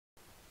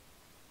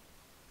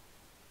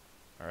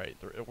Alright,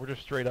 we're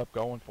just straight up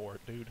going for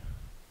it, dude.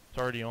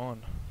 It's already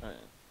on. Alright.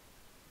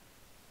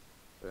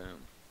 Boom.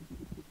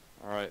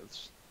 Alright,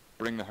 let's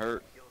bring the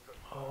hurt.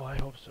 Oh, I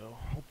hope so.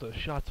 Hope the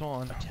shot's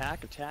on.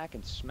 Attack, attack,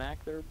 and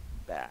smack their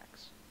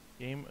backs.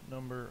 Game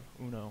number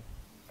uno.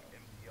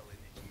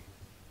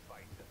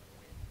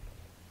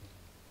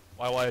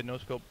 Why no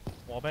scope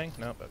wallbang?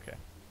 Nope, okay.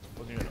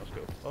 Wasn't even no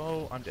scope.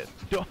 Oh, I'm dead.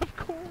 Of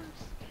course!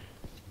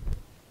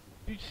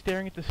 Dude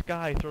staring at the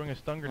sky, throwing a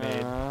stun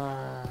grenade.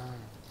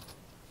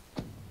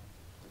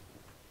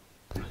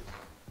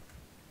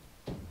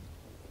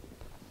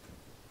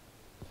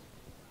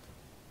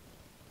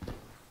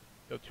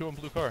 Yo, 2 on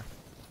blue car.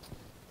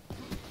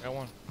 Got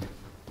 1.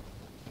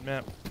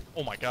 Map.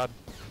 Oh my god.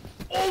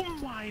 Oh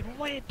my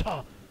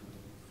Lanta!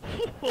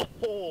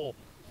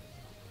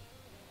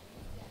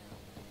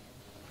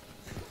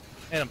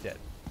 And I'm dead.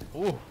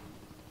 Ooh.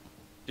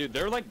 Dude,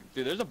 they're like,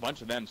 dude, there's a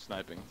bunch of them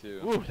sniping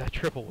too. Ooh, that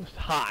triple was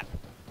hot.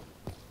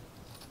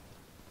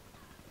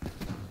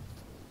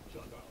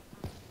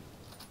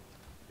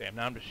 Damn,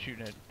 now I'm just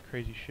shooting at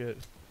crazy shit.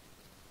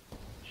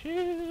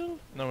 Chill.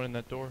 No one in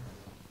that door.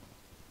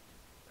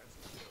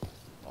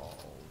 Oh,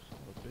 son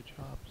of a bitch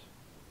hops.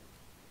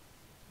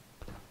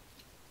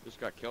 Just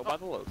got killed by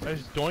the Locus. I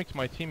just doinked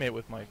my teammate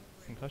with my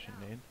concussion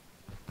nade.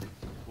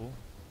 Cool.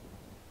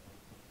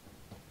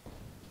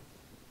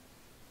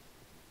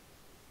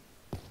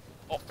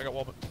 Oh, I got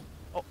wall.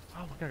 Oh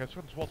my god, I got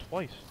struck on this wall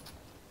twice.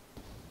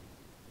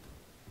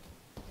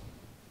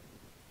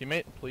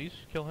 Teammate, please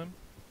kill him.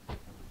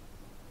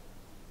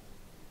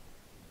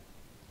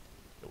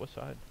 Yo, what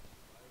side?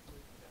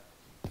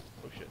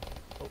 Oh shit.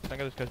 Oh, thank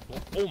god this guy's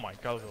oh my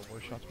god, those are the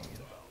worst shots.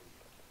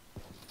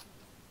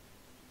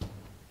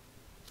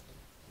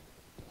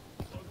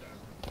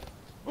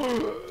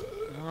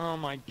 Oh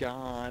my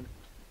god.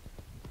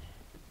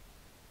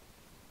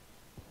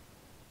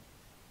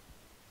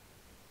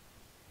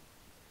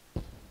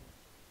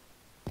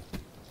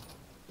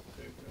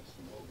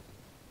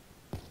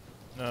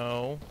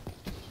 No.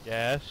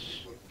 Yes.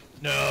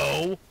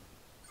 No.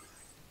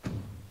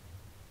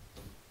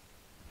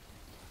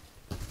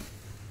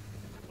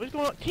 What's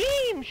going on?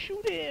 Team,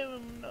 shoot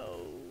him.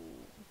 No.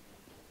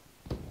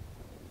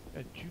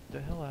 That juked the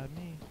hell out of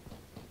me.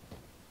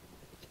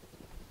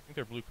 I think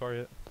they're blue car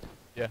yet.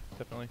 Yeah,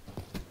 definitely.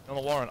 On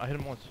the Warren, I hit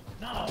him once.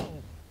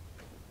 No.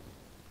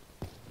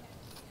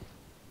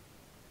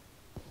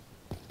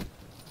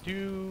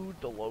 Dude,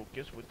 the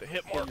Locus with the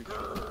hit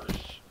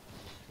markers.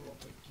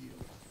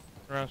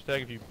 Around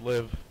stag if you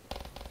live.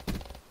 You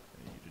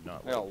do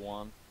not live. I got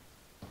 1.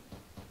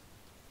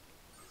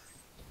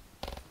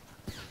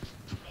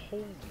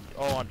 Holy.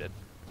 Oh, I'm dead.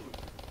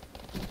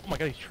 Oh my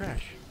god, he's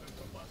trash.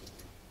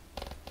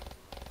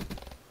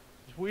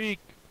 He's weak.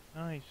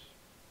 Nice.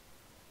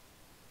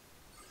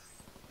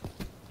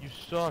 You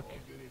suck.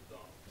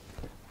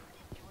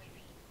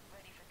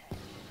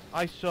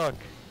 I suck.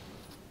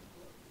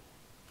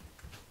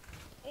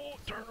 Oh,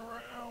 turn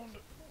around.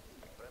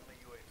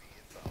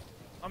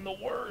 I'm the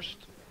worst.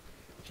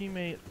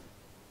 Teammate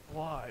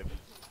alive.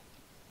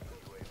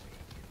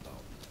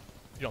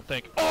 You don't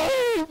think?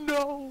 Oh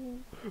no!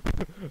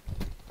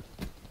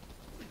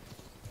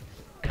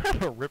 What kind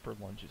of a ripper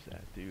lunge is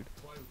that, dude?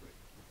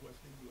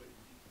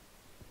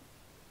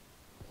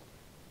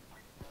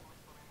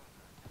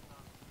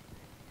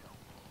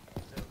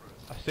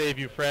 I save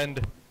you,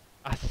 friend.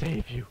 I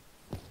save you.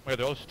 Wait,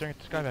 they're all staring at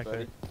the sky back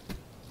there.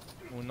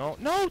 Oh no!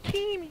 No,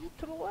 team! He's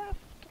to the left.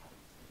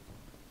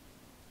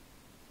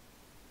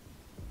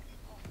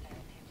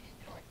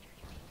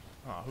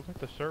 Oh, who got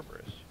the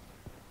Cerberus?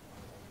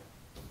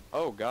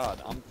 Oh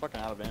god, I'm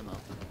fucking out of ammo.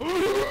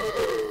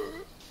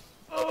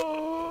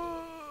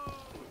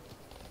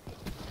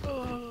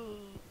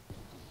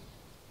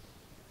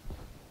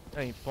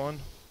 That ain't fun.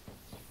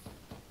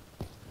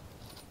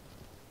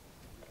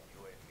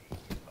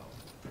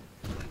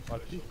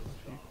 Quad feed,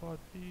 quad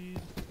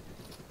feed.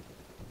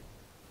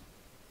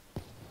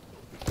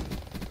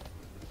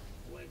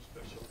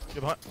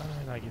 Get behind.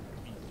 And I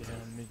get beat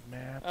down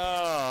mid-map.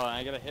 Oh,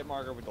 I got a hit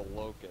marker with the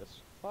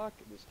Locus. Fuck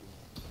this game.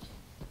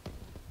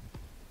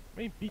 I'm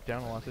being beat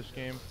down a lot this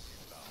game.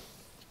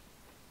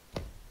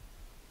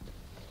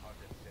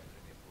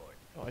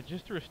 Oh, I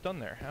just threw a stun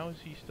there. How is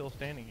he still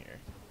standing here?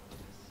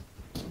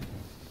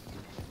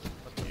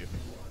 Fuck you.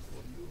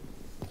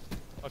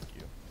 Fuck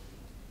you.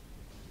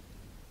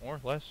 More?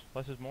 Less?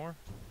 Less is more?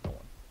 No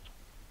one.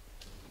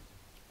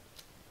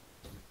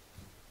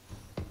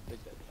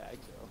 Take that tag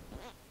though.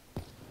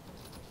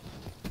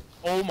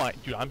 Oh my,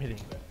 dude, I'm hitting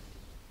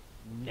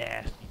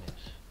nastiness.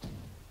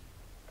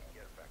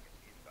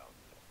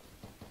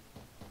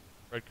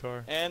 Red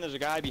car. And there's a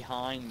guy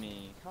behind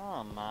me.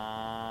 Come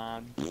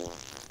on.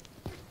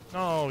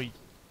 No, he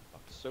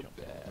So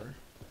bad. Over.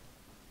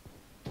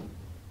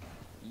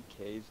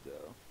 EKs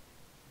though.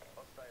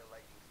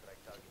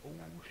 Oh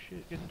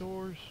shit,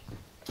 indoors.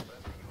 What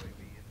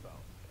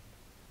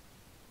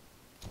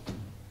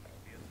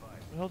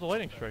the hell's a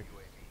lightning strike?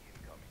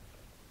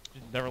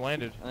 Just never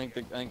landed. I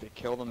think they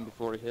killed him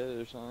before he hit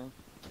it or something.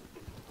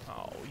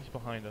 Oh, he's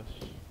behind us.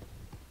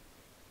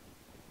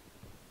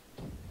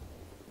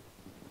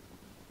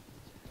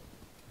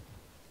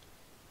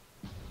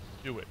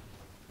 Do it.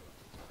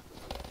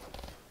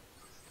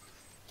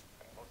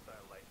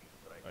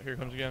 Here it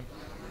comes again.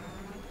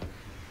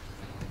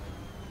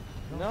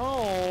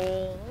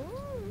 No.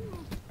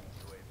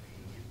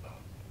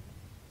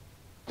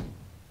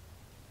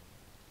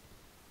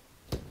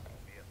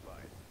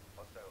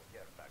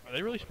 Are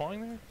they really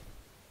spawning there? Is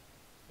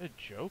that a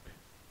joke?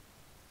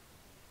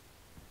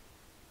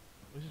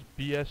 What is this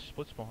BS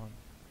split spawn?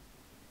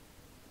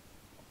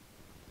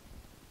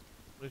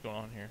 What is going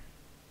on here?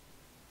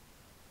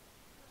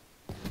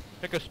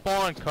 Pick a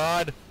spawn,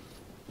 COD!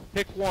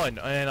 Pick one,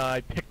 and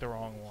I picked the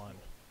wrong one.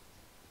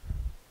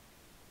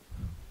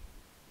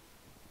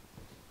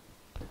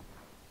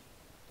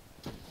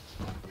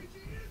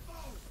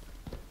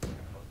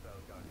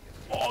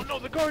 Oh no,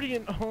 the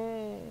Guardian!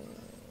 Oh.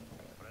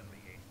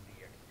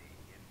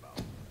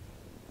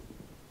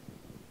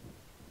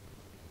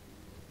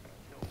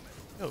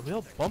 Yo,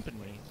 they're bumping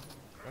me.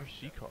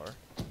 RC car.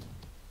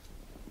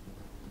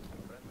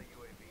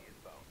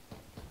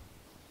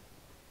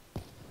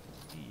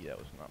 That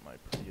was not my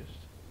prettiest.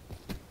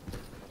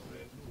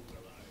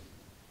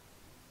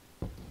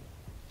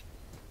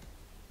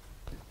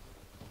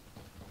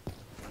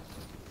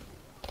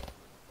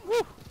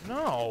 Woo!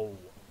 No!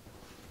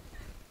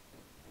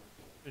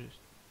 Just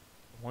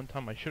one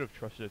time I should have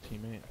trusted a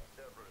teammate.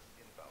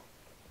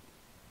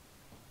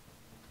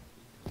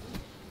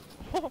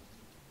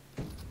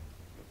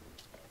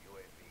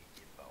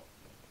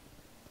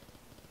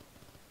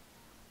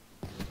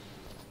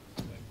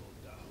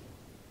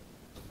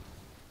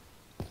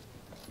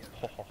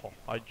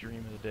 I dream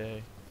of the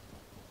day.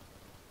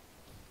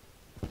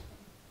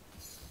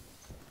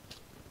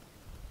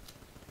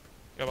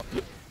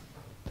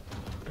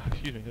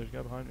 Excuse me, there's a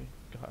guy behind me.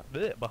 God,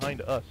 bleh,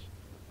 behind us.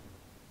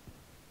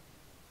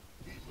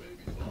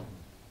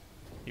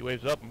 He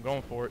waves up, I'm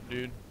going for it,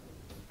 dude.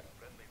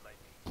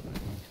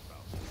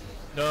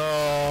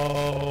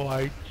 No,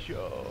 I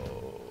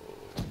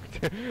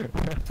joked.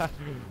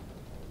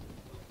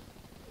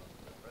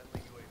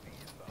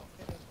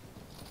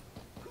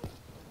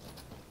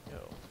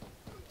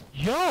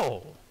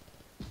 Yo!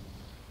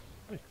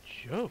 What a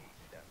joke.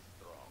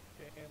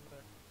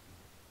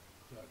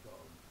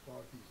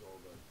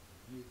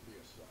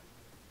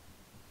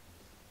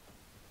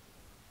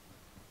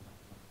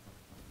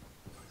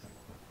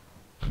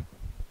 Of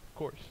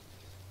course.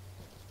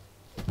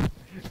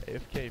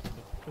 AFK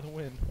for the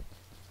win.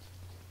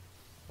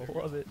 I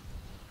love it.